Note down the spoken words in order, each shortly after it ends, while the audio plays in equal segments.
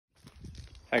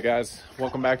Hi guys,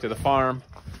 welcome back to the farm.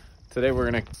 Today we're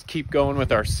gonna keep going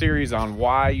with our series on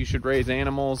why you should raise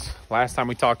animals. Last time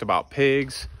we talked about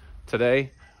pigs.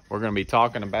 Today we're gonna be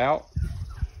talking about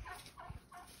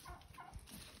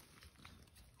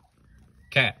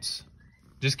cats.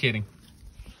 Just kidding.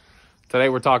 Today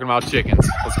we're talking about chickens.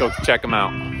 Let's go check them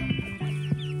out.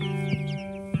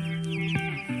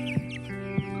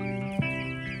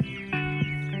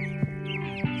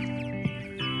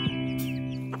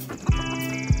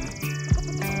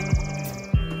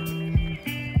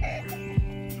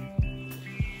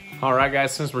 All right,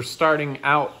 guys, since we're starting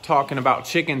out talking about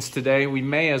chickens today, we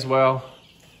may as well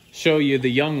show you the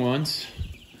young ones.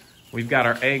 We've got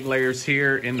our egg layers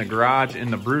here in the garage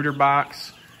in the brooder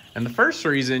box. And the first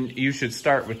reason you should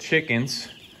start with chickens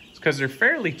is because they're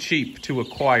fairly cheap to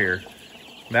acquire.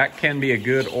 That can be a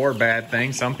good or bad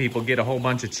thing. Some people get a whole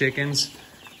bunch of chickens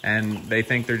and they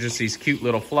think they're just these cute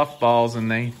little fluff balls,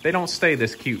 and they don't stay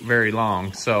this cute very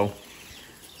long.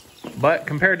 But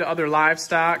compared to other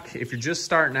livestock, if you're just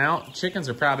starting out, chickens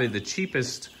are probably the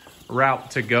cheapest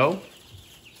route to go.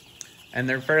 And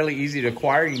they're fairly easy to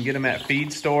acquire. You can get them at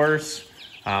feed stores.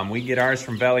 We get ours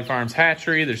from Valley Farms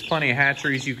Hatchery. There's plenty of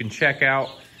hatcheries you can check out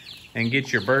and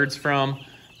get your birds from.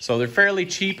 So they're fairly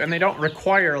cheap and they don't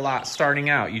require a lot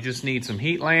starting out. You just need some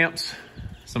heat lamps,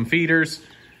 some feeders,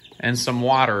 and some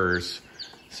waterers.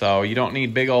 So you don't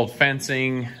need big old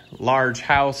fencing, large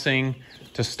housing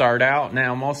to start out.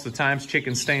 Now, most of the times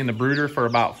chickens stay in the brooder for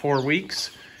about 4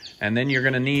 weeks, and then you're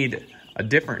gonna need a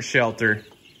different shelter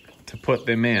to put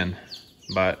them in.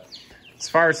 But as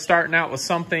far as starting out with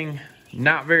something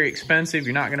not very expensive,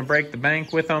 you're not gonna break the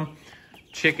bank with them,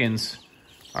 chickens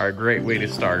are a great way to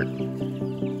start.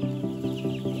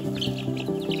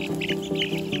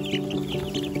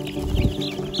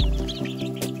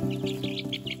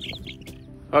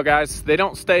 Well, guys, they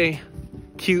don't stay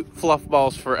cute fluff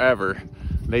balls forever.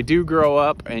 They do grow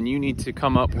up, and you need to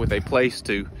come up with a place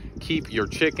to keep your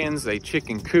chickens, a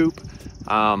chicken coop.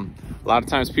 A lot of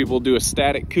times people do a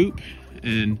static coop,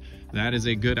 and that is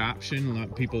a good option. A lot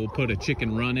of people will put a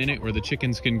chicken run in it where the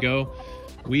chickens can go.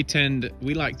 We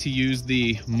like to use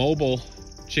the mobile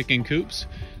chicken coops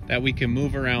that we can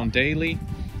move around daily,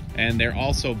 and they're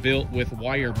also built with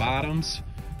wire bottoms.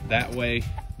 That way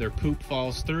their poop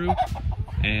falls through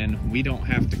and we don't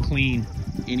have to clean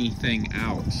anything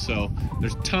out. So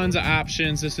there's tons of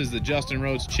options. This is the Justin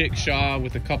Rhodes Chickshaw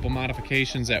with a couple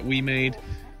modifications that we made.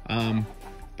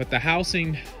 But the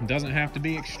housing doesn't have to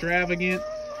be extravagant.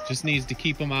 Just needs to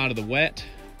keep them out of the wet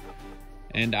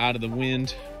and out of the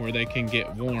wind where they can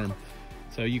get warm.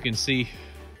 So you can see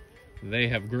they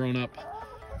have grown up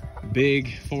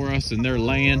big for us and they're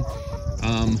laying.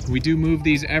 We do move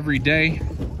these every day.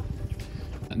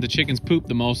 The chickens poop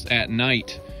the most at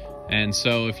night. And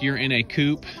so if you're in a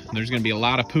coop, there's gonna be a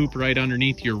lot of poop right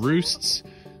underneath your roosts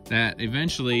that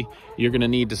eventually you're gonna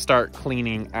need to start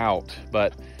cleaning out.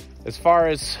 But as far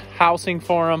as housing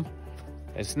for them,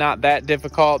 it's not that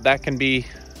difficult. That can be,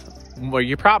 well,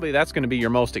 that's gonna be your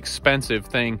most expensive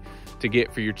thing to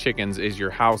get for your chickens is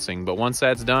your housing. But once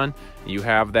that's done, you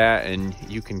have that and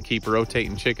you can keep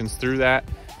rotating chickens through that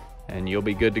and you'll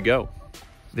be good to go.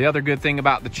 The other good thing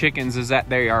about the chickens is that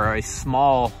they are a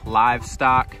small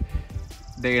livestock.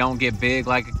 They don't get big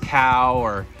like a cow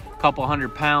or a couple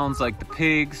 100 pounds like the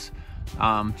pigs.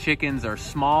 Chickens are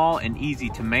small and easy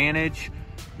to manage.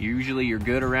 Usually you're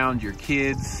good around your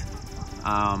kids.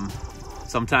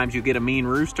 Sometimes you get a mean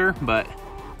rooster, but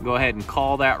go ahead and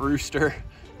call that rooster.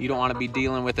 You don't want to be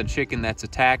dealing with a chicken that's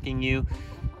attacking you.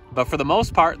 But for the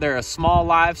most part, they're a small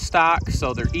livestock,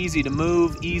 so they're easy to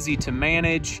move, easy to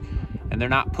manage, and they're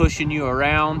not pushing you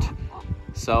around.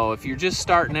 So if you're just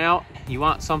starting out, you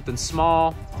want something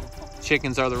small,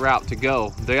 chickens are the route to go.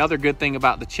 The other good thing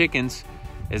about the chickens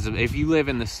is if you live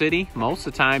in the city, most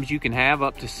of the times you can have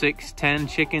up to 6-10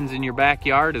 chickens in your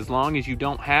backyard as long as you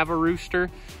don't have a rooster,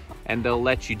 and they'll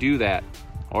let you do that.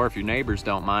 Or if your neighbors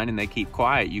don't mind and they keep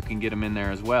quiet, you can get them in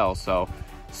there as well. So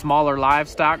smaller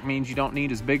livestock means you don't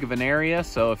need as big of an area.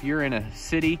 So if you're in a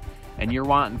city and you're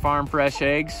wanting farm fresh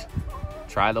eggs,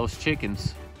 try those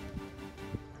chickens.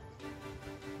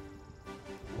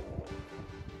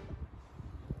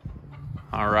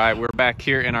 All right, we're back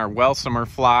here in our Welsomer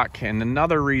flock, and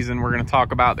another reason we're gonna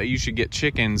talk about that you should get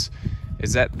chickens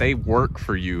is that they work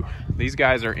for you. These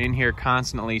guys are in here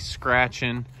constantly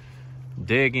scratching,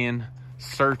 digging,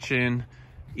 searching,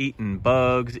 eating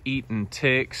bugs, eating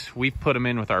ticks. We've put them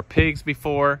in with our pigs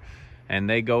before, and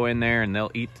they go in there and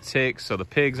they'll eat the ticks, so the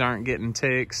pigs aren't getting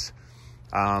ticks.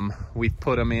 We've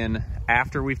put them in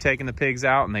after we've taken the pigs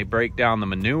out and they break down the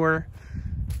manure.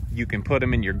 You can put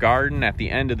them in your garden at the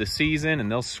end of the season and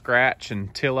they'll scratch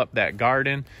and till up that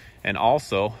garden. And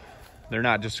also, they're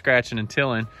not just scratching and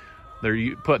tilling,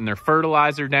 they're putting their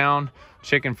fertilizer down.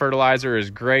 Chicken fertilizer is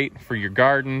great for your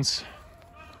gardens.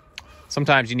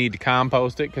 Sometimes you need to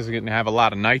compost it because it's going to have a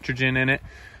lot of nitrogen in it,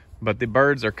 but the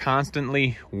birds are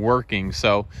constantly working.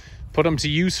 So put them to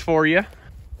use for you.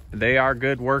 They are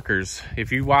good workers.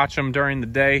 If you watch them during the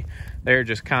day, they're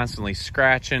just constantly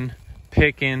scratching,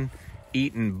 picking,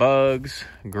 eating bugs,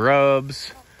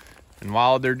 grubs. And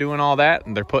while they're doing all that,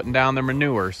 they're putting down their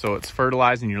manure. So it's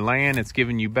fertilizing your land, it's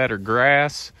giving you better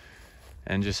grass,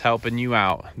 and just helping you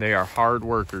out. They are hard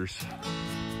workers.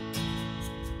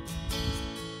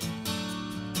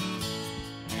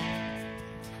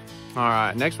 All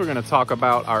right, next we're gonna talk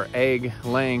about our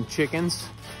egg-laying chickens.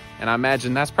 And I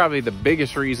imagine that's probably the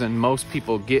biggest reason most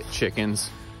people get chickens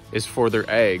is for their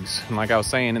eggs. And like I was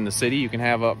saying, in the city, you can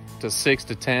have up to 6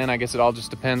 to 10. I guess it all just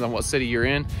depends on what city you're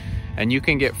in. And you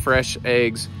can get fresh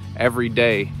eggs every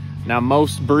day. Now,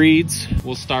 most breeds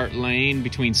will start laying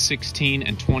between 16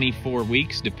 and 24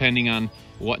 weeks, depending on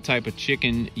what type of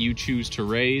chicken you choose to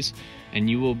raise. And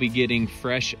you will be getting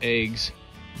fresh eggs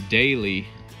daily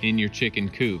in your chicken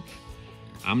coop.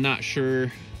 I'm not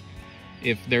sure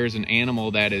if there's an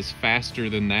animal that is faster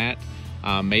than that.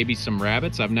 Maybe some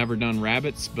rabbits. I've never done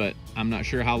rabbits, but I'm not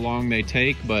sure how long they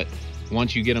take. But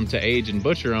once you get them to age and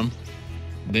butcher them,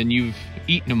 then you've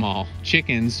eaten them all.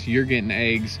 Chickens, you're getting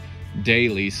eggs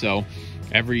daily. So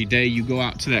every day you go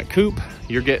out to that coop,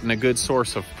 you're getting a good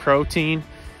source of protein.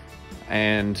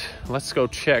 And let's go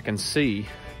check and see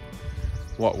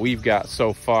what we've got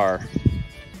so far.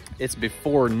 It's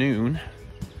before noon.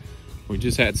 We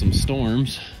just had some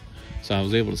storms, so I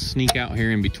was able to sneak out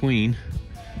here in between.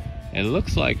 It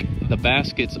looks like the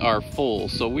baskets are full,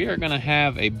 so we are gonna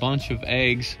have a bunch of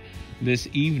eggs this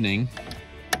evening.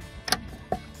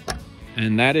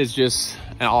 And that is just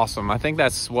awesome. I think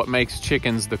that's what makes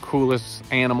chickens the coolest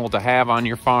animal to have on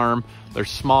your farm. They're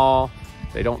small,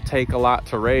 they don't take a lot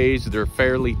to raise, they're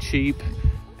fairly cheap,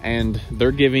 and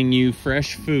they're giving you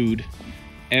fresh food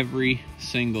every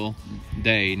single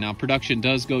day. Now, production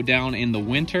does go down in the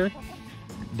winter,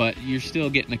 but you're still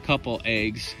getting a couple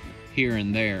eggs here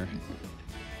and there.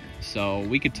 So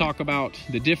we could talk about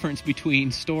the difference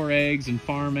between store eggs and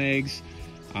farm eggs.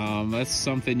 That's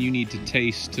something you need to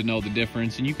taste to know the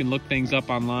difference. And you can look things up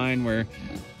online where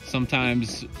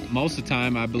sometimes, most of the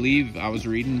time, I believe I was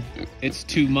reading, it's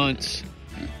 2 months.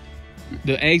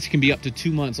 The eggs can be up to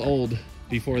 2 months old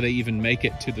before they even make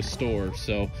it to the store.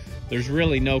 So there's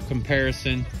really no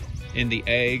comparison in the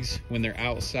eggs when they're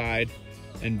outside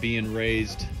and being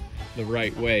raised the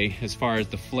right way. As far as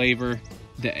the flavor,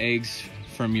 the eggs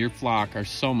from your flock are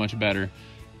so much better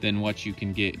than what you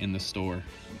can get in the store.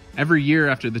 Every year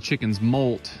after the chickens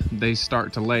molt, they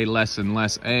start to lay less and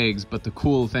less eggs, but the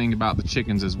cool thing about the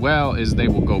chickens as well is they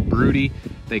will go broody.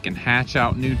 They can hatch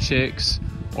out new chicks,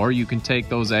 or you can take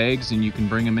those eggs and you can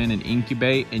bring them in and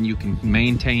incubate, and you can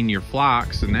maintain your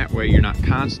flocks, and that way you're not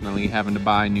constantly having to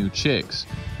buy new chicks.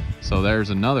 So there's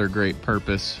another great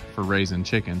purpose for raising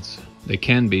chickens. They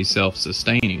can be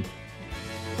self-sustaining.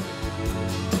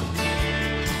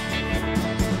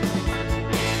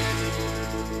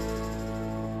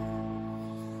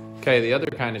 Okay, the other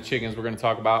kind of chickens we're going to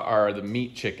talk about are the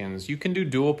meat chickens. You can do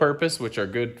dual purpose, which are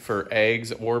good for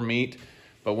eggs or meat,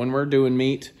 but when we're doing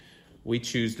meat, we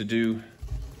choose to do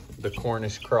the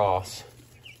Cornish cross.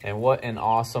 And what an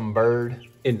awesome bird.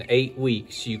 In 8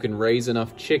 weeks, you can raise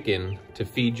enough chicken to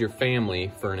feed your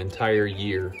family for an entire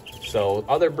year. So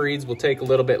other breeds will take a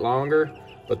little bit longer,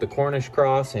 but the Cornish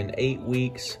cross in 8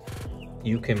 weeks,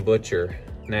 you can butcher.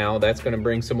 Now that's gonna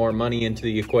bring some more money into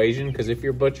the equation, because if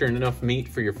you're butchering enough meat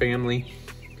for your family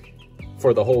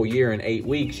for the whole year in 8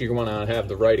 weeks, you're gonna have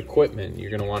the right equipment.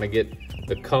 You're gonna wanna get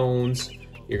the cones,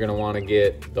 you're gonna wanna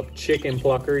get the chicken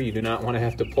plucker. You do not wanna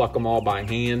have to pluck them all by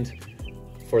hand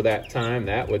for that time.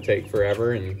 That would take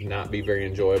forever and not be very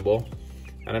enjoyable.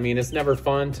 And I mean, it's never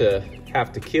fun to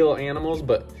have to kill animals,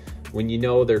 but when you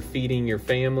know they're feeding your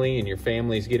family and your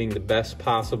family's getting the best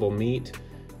possible meat,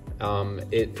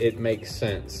 it makes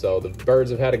sense. So the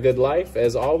birds have had a good life.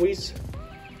 As always,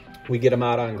 we get them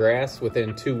out on grass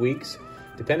within 2 weeks,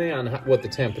 depending on what the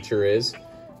temperature is.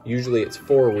 Usually it's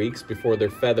 4 weeks before they're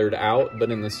feathered out,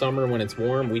 but in the summer when it's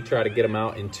warm, we try to get them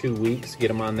out in 2 weeks, get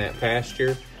them on that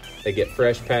pasture. They get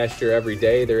fresh pasture every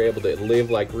day. They're able to live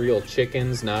like real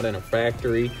chickens, not in a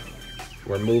factory.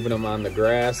 We're moving them on the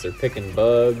grass. They're picking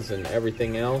bugs and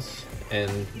everything else.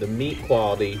 And the meat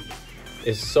quality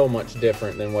is so much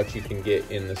different than what you can get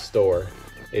in the store.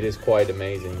 It is quite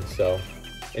amazing. So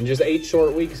in just 8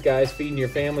 short weeks, guys, feeding your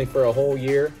family for a whole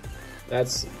year,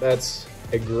 That's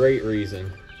a great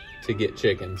reason to get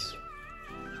chickens.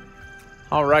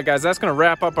 All right, guys, that's gonna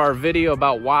wrap up our video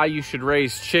about why you should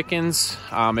raise chickens.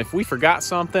 If we forgot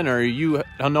something or you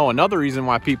know another reason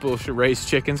why people should raise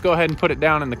chickens, go ahead and put it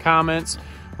down in the comments.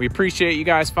 We appreciate you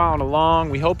guys following along.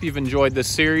 We hope you've enjoyed this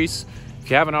series. If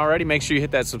you haven't already, make sure you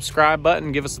hit that subscribe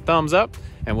button, give us a thumbs up,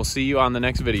 and we'll see you on the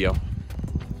next video.